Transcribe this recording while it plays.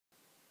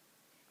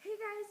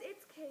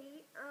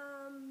Kate.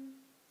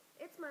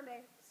 It's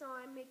Monday, so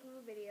I'm making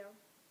a video.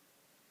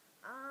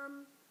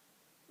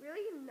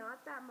 Really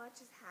not that much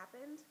has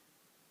happened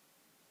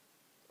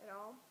at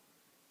all,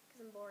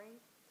 because I'm boring.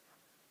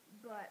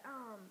 But,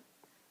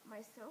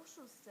 my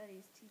social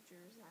studies teacher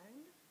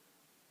resigned,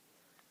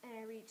 and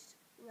I reached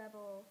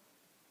level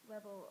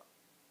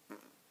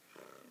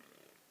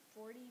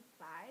 45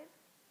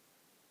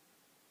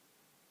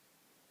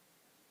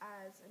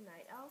 as a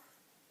night elf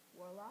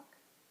warlock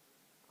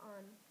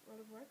on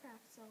World of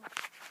Warcraft, so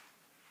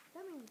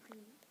that made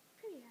me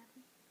pretty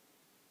happy.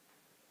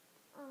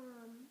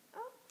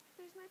 Oh,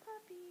 there's my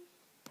puppy.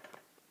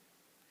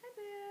 Hi,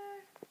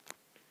 Bear.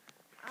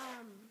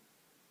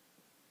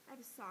 I have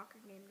a soccer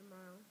game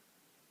tomorrow.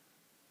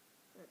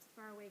 That's a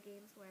faraway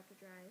game, so I have to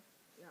drive.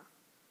 Yeah.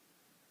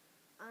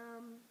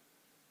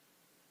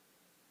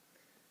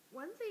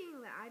 One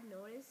thing that I've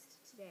noticed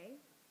today,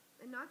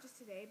 and not just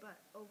today, but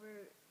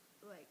over,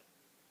 like,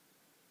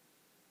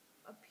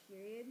 a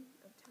period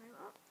of time,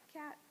 oh,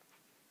 cat,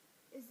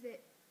 is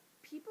that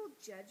people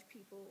judge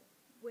people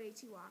way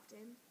too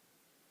often.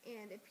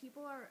 And if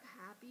people are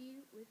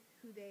happy with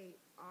who they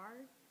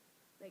are,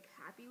 like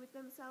happy with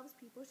themselves,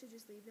 people should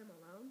just leave them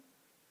alone.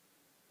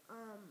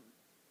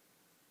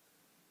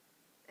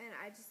 And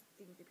I just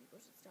think that people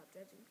should stop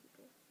judging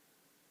people.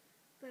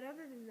 But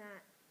other than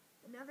that,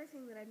 another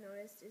thing that I've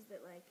noticed is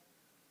that, like,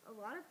 a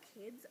lot of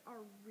kids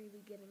are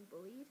really getting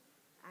bullied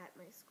at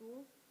my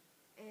school.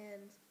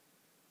 And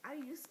I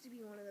used to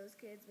be one of those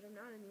kids, but I'm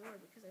not anymore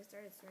because I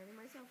started surrounding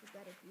myself with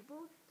better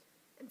people.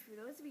 And for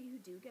those of you who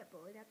do get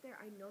bullied out there,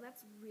 I know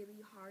that's really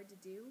hard to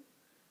do.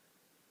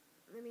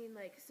 I mean,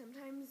 like,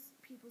 sometimes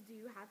people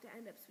do have to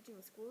end up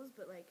switching schools,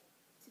 but, like,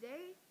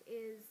 today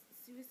is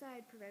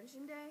Suicide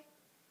Prevention Day.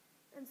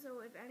 And so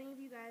if any of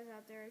you guys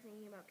out there are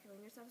thinking about killing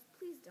yourselves,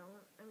 please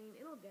don't. I mean,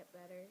 it'll get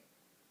better.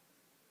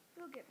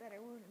 It'll get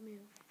better, won't it,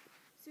 Moo?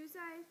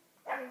 Suicide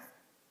is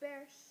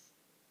Bear,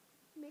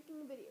 making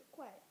a video.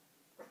 Quiet.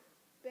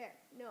 Bear,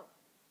 no.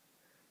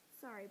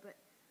 Sorry, but,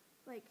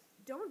 like,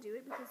 don't do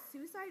it because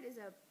suicide is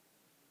a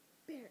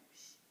Bear,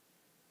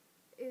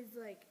 is,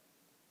 like,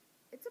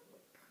 it's a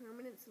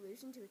permanent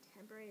solution to a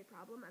temporary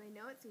problem, and I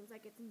know it seems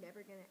like it's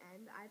never going to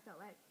end. I felt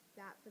like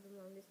that for the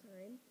longest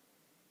time.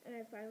 And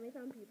I finally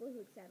found people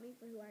who accept me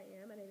for who I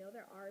am, and I know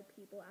there are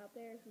people out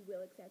there who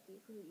will accept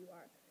you for who you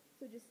are.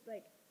 So just,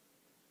 like,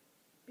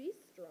 be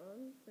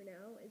strong for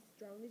now, as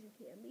strong as you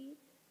can be,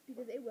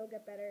 because it will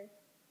get better.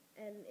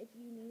 And if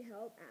you need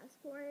help, ask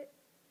for it.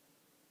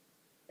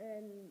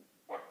 And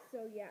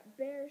so, yeah,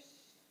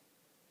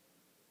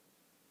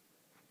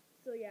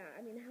 So, yeah,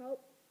 I mean,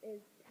 help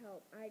is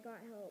help. I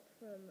got help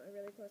from a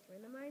really close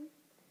friend of mine,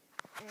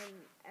 and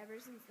ever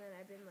since then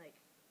I've been, like,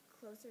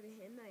 closer to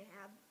him than I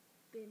have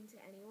been to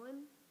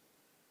anyone,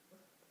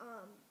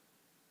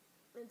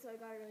 and so I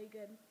got a really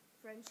good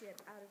friendship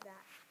out of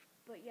that.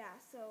 But yeah,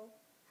 so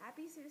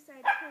happy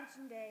Suicide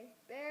Prevention Day.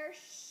 Bear,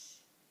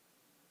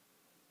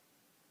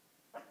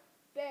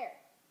 Bear,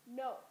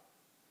 no.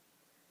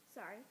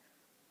 Sorry,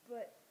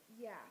 but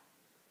yeah.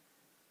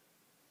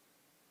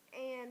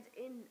 And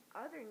in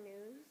other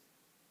news,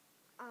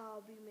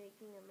 I'll be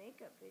making a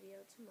makeup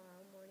video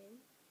tomorrow morning,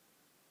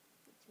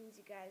 which means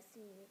you guys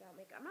see me without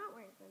makeup. I'm not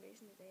wearing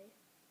foundation today.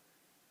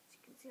 You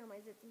can see all my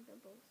zits and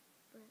pimples,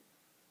 but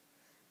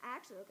I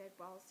actually look like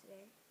balls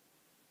today.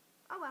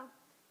 Oh well.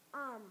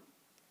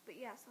 But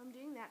yeah, so I'm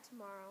doing that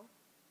tomorrow,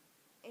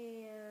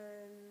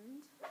 and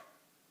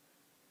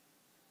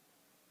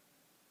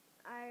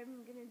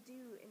I'm gonna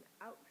do an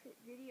outfit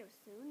video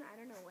soon. I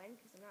don't know when,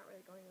 because I'm not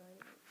really going to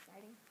anything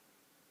exciting.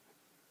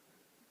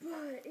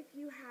 But if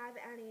you have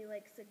any,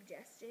 like,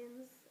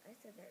 suggestions, I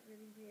said that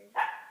really weird.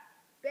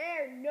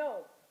 Bear,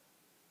 no!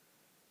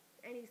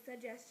 Any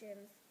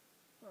suggestions?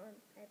 Hold on,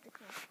 I have to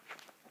cough.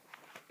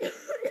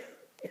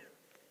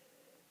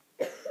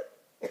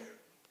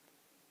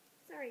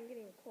 Sorry, I'm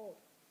getting a cold.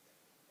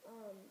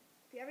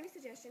 If you have any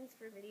suggestions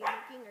for video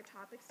making or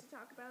topics to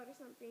talk about or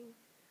something,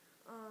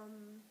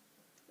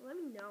 let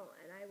me know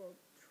and I will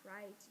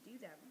try to do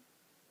them.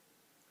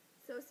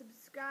 So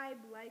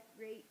subscribe, like,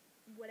 rate,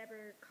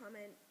 whatever,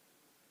 comment,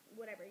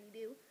 whatever you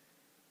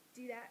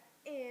do that.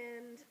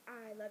 And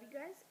I love you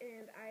guys,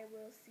 and I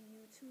will see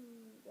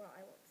you well,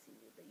 I won't see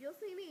you, but you'll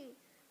see me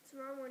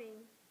tomorrow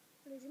morning.